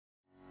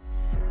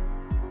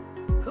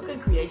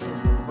Chocolate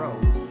Creations with Ro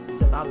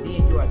is about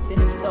being your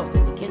authentic self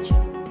in the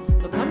kitchen.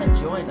 So come and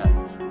join us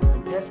for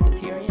some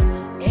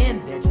pescatarian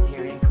and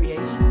vegetarian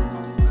creations.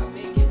 I'm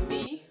making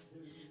me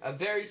a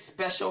very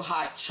special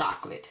hot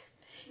chocolate.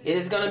 It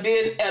is going to be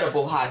an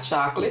edible hot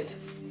chocolate.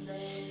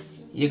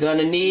 You're going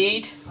to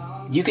need,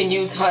 you can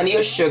use honey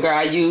or sugar.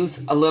 I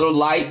use a little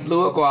light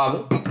blue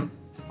agave.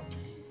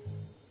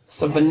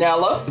 Some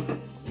vanilla.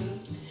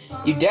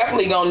 You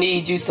definitely going to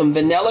need you some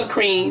vanilla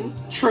cream,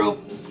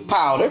 true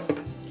powder,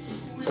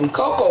 some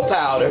cocoa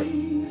powder,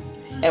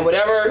 and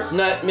whatever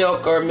nut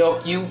milk or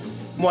milk you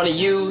want to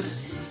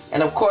use,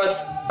 and of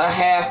course a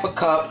half a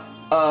cup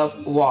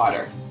of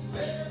water.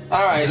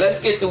 All right,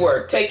 let's get to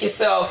work. Take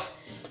yourself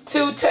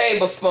 2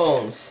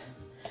 tablespoons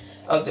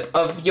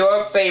of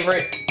your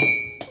favorite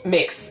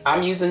mix.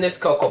 I'm using this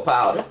cocoa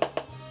powder.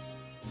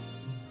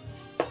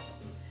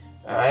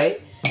 All right,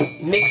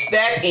 mix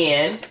that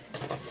in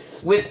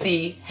with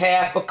the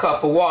half a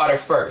cup of water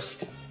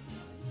first.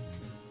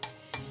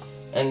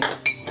 And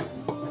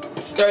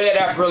stir that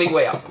up really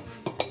well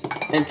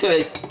until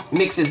it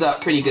mixes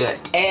up pretty good.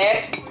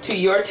 Add to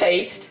your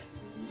taste.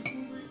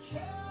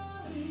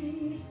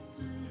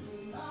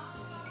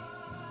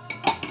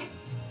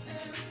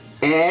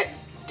 Add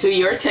to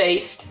your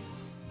taste.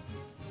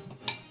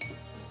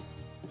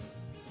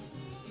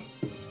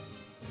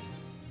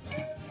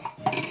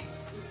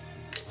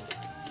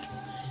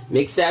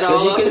 Mix that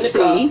all up in the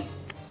cup.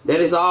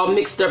 That is all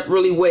mixed up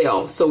really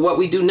well. So what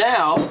we do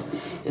now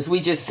is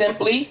we just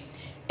simply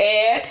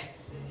add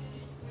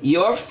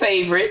your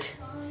favorite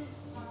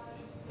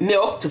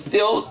milk to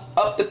fill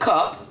up the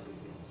cup.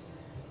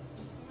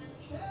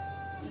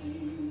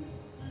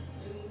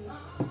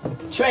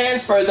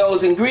 Transfer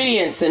those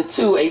ingredients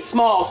into a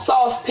small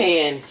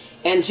saucepan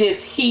and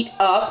just heat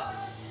up.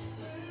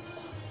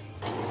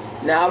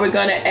 Now we're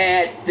going to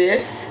add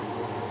this,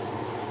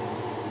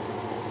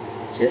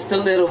 just a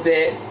little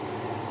bit.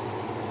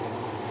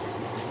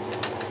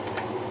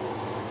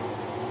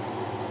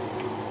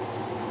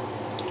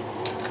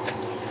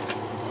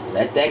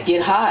 Let that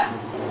get hot.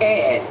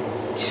 Add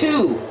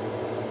 2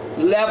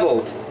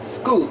 leveled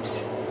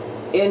scoops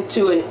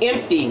into an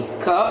empty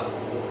cup.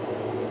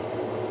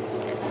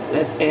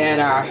 Let's add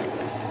our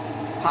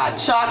hot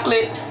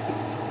chocolate.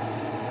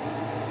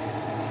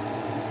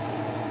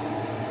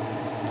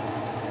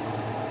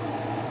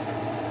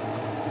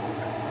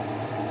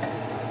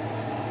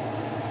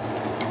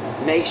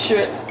 Make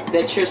sure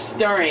that you're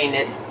stirring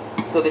it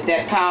so that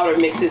that powder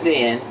mixes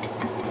in.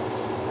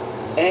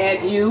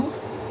 Add you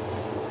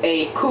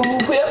a Cool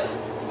Whip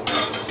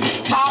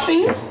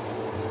topping.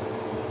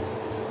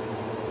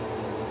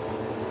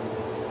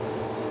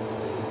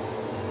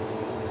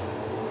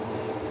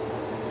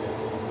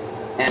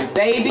 And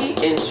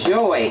baby,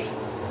 enjoy.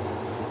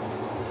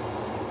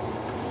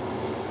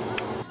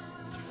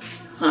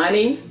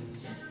 Honey,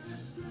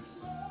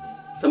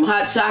 some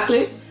hot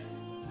chocolate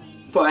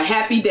for a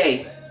happy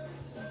day.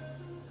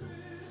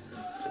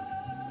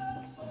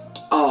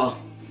 Oh,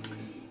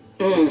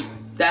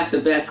 that's the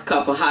best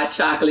cup of hot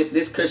chocolate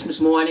this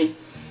Christmas morning.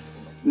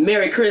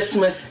 Merry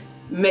Christmas.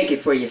 Make it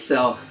for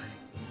yourself.